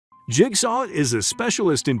Jigsaw is a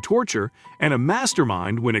specialist in torture and a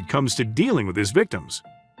mastermind when it comes to dealing with his victims.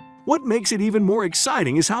 What makes it even more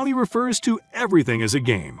exciting is how he refers to everything as a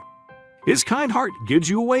game. His kind heart gives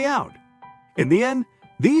you a way out. In the end,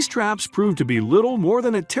 these traps prove to be little more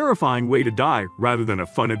than a terrifying way to die rather than a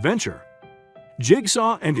fun adventure.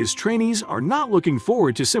 Jigsaw and his trainees are not looking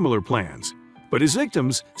forward to similar plans, but his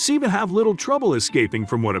victims seem to have little trouble escaping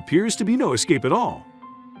from what appears to be no escape at all.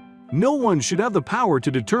 No one should have the power to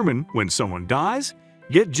determine when someone dies,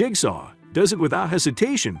 yet Jigsaw does it without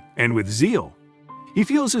hesitation and with zeal. He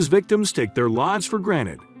feels his victims take their lives for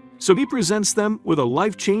granted, so he presents them with a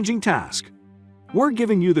life-changing task. We're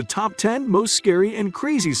giving you the top 10 most scary and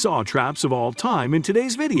crazy Saw traps of all time in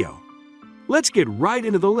today's video. Let's get right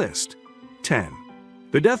into the list. 10.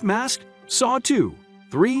 The Death Mask, Saw 2,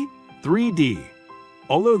 3, 3D.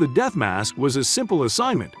 Although the death mask was a simple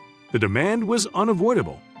assignment, the demand was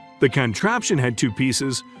unavoidable. The contraption had two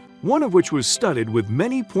pieces, one of which was studded with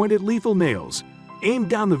many pointed lethal nails, aimed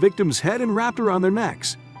down the victim's head and wrapped around their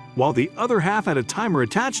necks, while the other half had a timer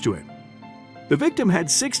attached to it. The victim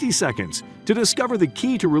had 60 seconds to discover the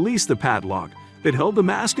key to release the padlock that held the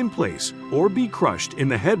mask in place or be crushed in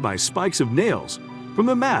the head by spikes of nails from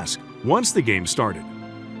the mask once the game started.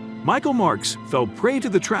 Michael Marks fell prey to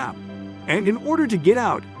the trap, and in order to get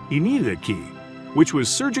out, he needed a key, which was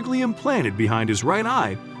surgically implanted behind his right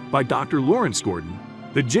eye by Dr. Lawrence Gordon,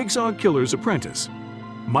 the Jigsaw killer's apprentice.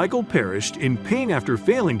 Michael perished in pain after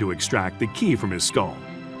failing to extract the key from his skull.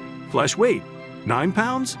 Flesh weight, 9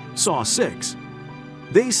 pounds, Saw 6.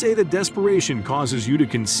 They say that desperation causes you to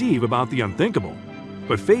conceive about the unthinkable,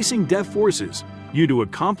 but facing death forces you to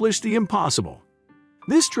accomplish the impossible.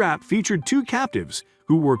 This trap featured two captives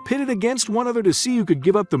who were pitted against one another to see who could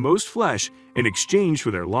give up the most flesh in exchange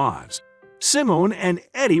for their lives. Simone and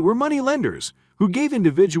Eddie were money lenders who gave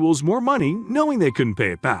individuals more money knowing they couldn't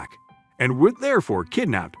pay it back, and were therefore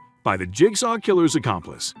kidnapped by the Jigsaw killer's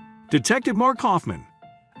accomplice, Detective Mark Hoffman.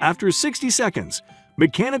 After 60 seconds,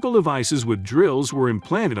 mechanical devices with drills were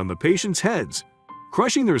implanted on the patients' heads,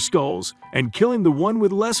 crushing their skulls and killing the one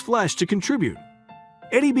with less flesh to contribute.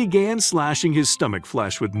 Eddie began slashing his stomach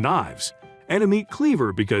flesh with knives and a meat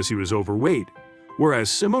cleaver because he was overweight, whereas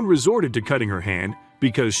Simone resorted to cutting her hand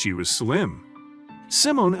because she was slim.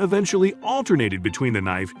 Simone eventually alternated between the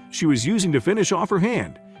knife she was using to finish off her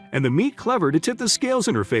hand and the meat cleaver to tip the scales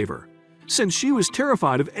in her favor, since she was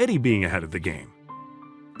terrified of Eddie being ahead of the game.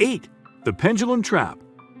 8. The Pendulum Trap.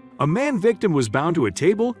 A man victim was bound to a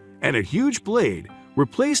table, and a huge blade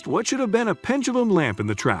replaced what should have been a pendulum lamp in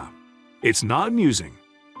the trap. It's not amusing.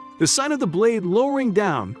 The sight of the blade lowering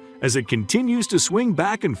down as it continues to swing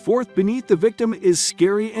back and forth beneath the victim is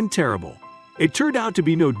scary and terrible. It turned out to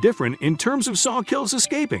be no different in terms of Saw kills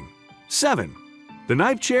escaping. 7. The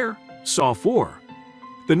Knife Chair, Saw 4.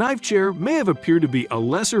 The knife chair may have appeared to be a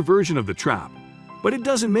lesser version of the trap, but it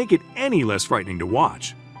doesn't make it any less frightening to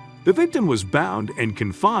watch. The victim was bound and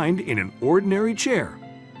confined in an ordinary chair,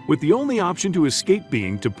 with the only option to escape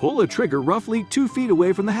being to pull a trigger roughly 2 feet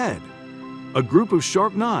away from the head. A group of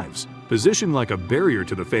sharp knives, positioned like a barrier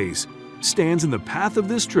to the face, stands in the path of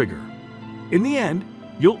this trigger. In the end,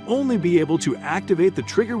 you'll only be able to activate the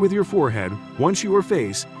trigger with your forehead once your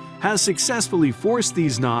face has successfully forced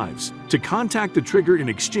these knives to contact the trigger in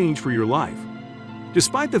exchange for your life.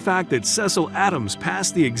 Despite the fact that Cecil Adams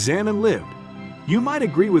passed the exam and lived, you might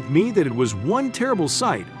agree with me that it was one terrible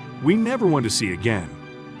sight we never want to see again.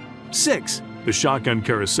 6. The Shotgun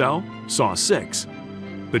Carousel, Saw 6.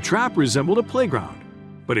 The trap resembled a playground,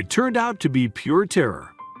 but it turned out to be pure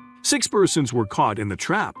terror. 6 persons were caught in the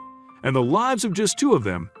trap, and the lives of just 2 of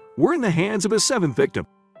them were in the hands of a 7th victim.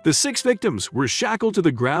 The 6 victims were shackled to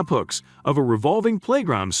the grab hooks of a revolving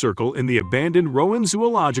playground circle in the abandoned Rowan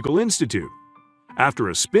Zoological Institute. After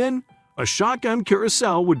a spin, a shotgun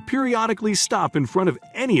carousel would periodically stop in front of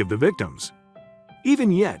any of the victims.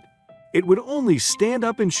 Even yet, it would only stand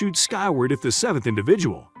up and shoot skyward if the 7th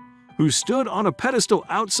individual, who stood on a pedestal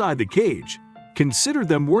outside the cage, considered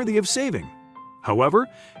them worthy of saving. However,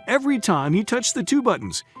 every time he touched the 2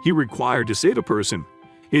 buttons he required to save a person,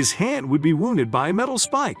 his hand would be wounded by a metal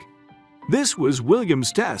spike. This was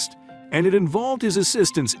William's test, and it involved his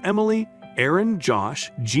assistants Emily, Aaron, Josh,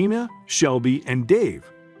 Gina, Shelby, and Dave,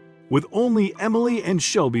 with only Emily and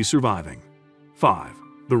Shelby surviving. 5.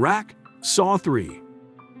 The Rack, Saw 3.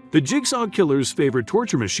 The Jigsaw killer's favorite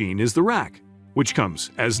torture machine is the rack, which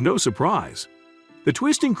comes as no surprise. The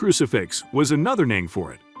twisting crucifix was another name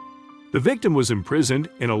for it. The victim was imprisoned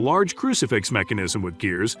in a large crucifix mechanism with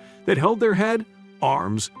gears that held their head,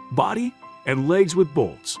 arms, body, and legs with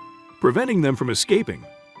bolts, preventing them from escaping.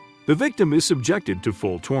 The the victim is subjected to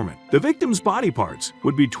full torment. The victim's body parts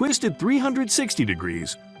would be twisted 360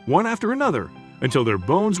 degrees, one after another, until their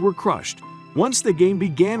bones were crushed, once the game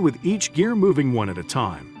began with each gear moving one at a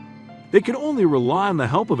time. They could only rely on the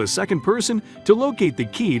help of a second person to locate the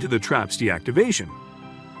key to the trap's deactivation.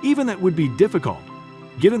 Even that would be difficult,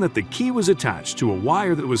 given that the key was attached to a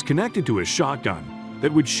wire that was connected to a shotgun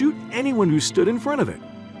that would shoot anyone who stood in front of it.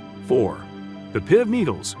 4. The Pit of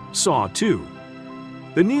Needles, Saw 2.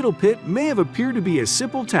 The needle pit may have appeared to be a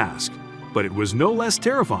simple task, but it was no less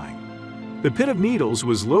terrifying. The Pit of Needles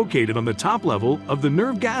was located on the top level of the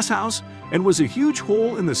nerve gas house and was a huge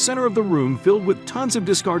hole in the center of the room filled with tons of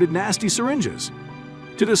discarded nasty syringes.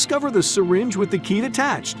 To discover the syringe with the key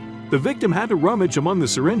attached, the victim had to rummage among the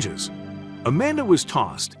syringes. Amanda was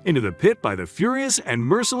tossed into the pit by the furious and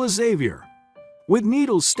merciless Xavier, with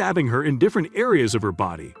needles stabbing her in different areas of her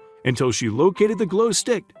body until she located the glow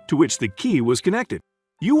stick to which the key was connected.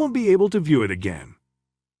 You won't be able to view it again.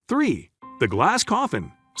 3. The Glass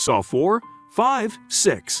Coffin, Saw 4, 5,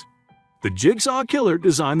 6. The Jigsaw killer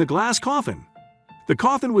designed the glass coffin. The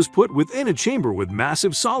coffin was put within a chamber with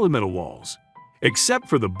massive solid metal walls. Except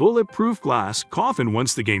for the bulletproof glass coffin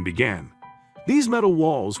once the game began, these metal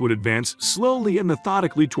walls would advance slowly and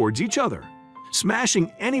methodically towards each other,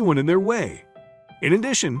 smashing anyone in their way. In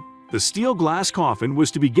addition, the steel glass coffin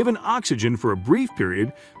was to be given oxygen for a brief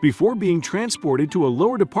period before being transported to a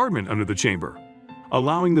lower department under the chamber,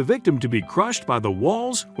 allowing the victim to be crushed by the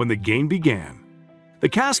walls when the game began. The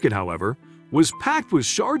casket, however, was packed with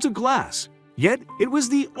shards of glass, yet it was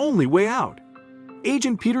the only way out.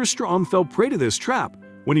 Agent Peter Strom fell prey to this trap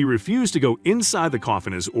when he refused to go inside the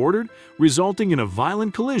coffin as ordered, resulting in a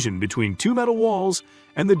violent collision between two metal walls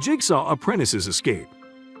and the Jigsaw apprentice's escape.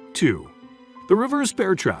 2. The Reverse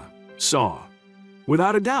Bear Trap, Saw.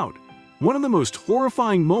 Without a doubt, one of the most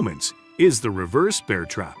horrifying moments is the reverse bear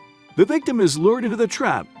trap. The victim is lured into the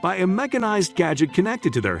trap by a mechanized gadget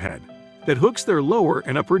connected to their head that hooks their lower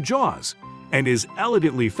and upper jaws and is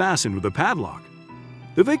elegantly fastened with a padlock.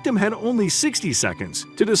 The victim had only 60 seconds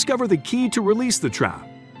to discover the key to release the trap,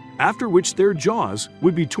 after which their jaws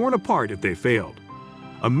would be torn apart if they failed.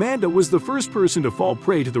 Amanda was the first person to fall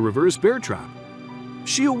prey to the reverse bear trap.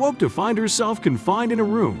 She awoke to find herself confined in a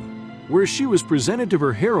room where she was presented to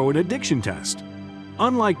her heroin addiction test.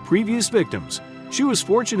 Unlike previous victims, she was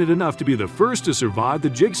fortunate enough to be the first to survive the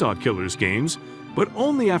Jigsaw killer's games, but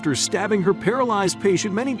only after stabbing her paralyzed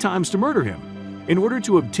patient many times to murder him, in order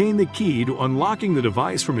to obtain the key to unlocking the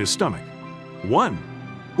device from his stomach. 1.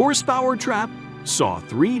 Horsepower Trap, Saw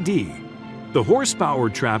 3D. The horsepower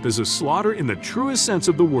trap is a slaughter in the truest sense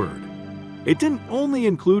of the word. It didn't only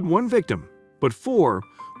include one victim, but 4,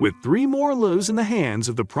 with 3 more lives in the hands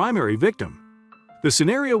of the primary victim. The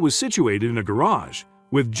scenario was situated in a garage,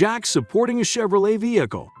 with Jack supporting a Chevrolet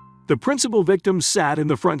vehicle. The principal victim sat in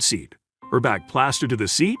the front seat, her back plastered to the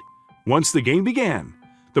seat. Once the game began,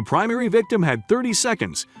 the primary victim had 30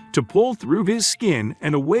 seconds to pull through his skin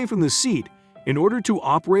and away from the seat in order to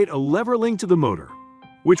operate a lever linked to the motor,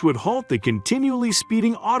 which would halt the continually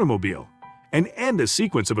speeding automobile and end a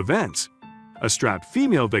sequence of events. A strapped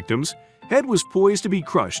female victim's head was poised to be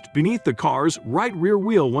crushed beneath the car's right rear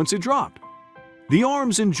wheel once it dropped. The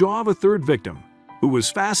arms and jaw of a third victim, who was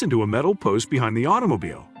fastened to a metal post behind the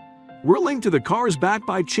automobile, were linked to the car's back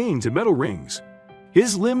by chains and metal rings.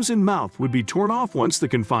 His limbs and mouth would be torn off once the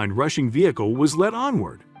confined rushing vehicle was led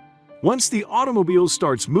onward. Once the automobile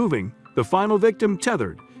starts moving, the final victim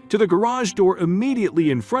tethered to the garage door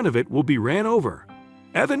immediately in front of it will be ran over.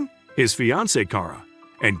 Evan, his fiancée Cara,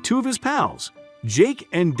 and 2 of his pals, Jake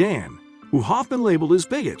and Dan, who Hoffman labeled as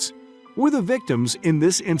bigots, were the victims in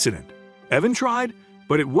this incident. Evan tried,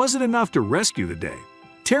 but it wasn't enough to rescue the day.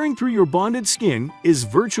 Tearing through your bonded skin is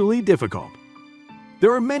virtually difficult.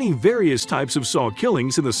 There are many various types of Saw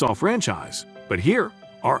killings in the Saw franchise, but here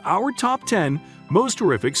are our top 10 most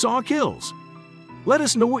horrific Saw kills. Let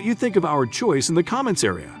us know what you think of our choice in the comments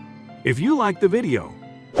area. If you liked the video,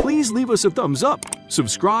 please leave us a thumbs up,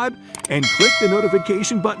 subscribe, and click the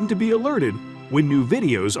notification button to be alerted when new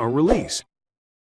videos are released.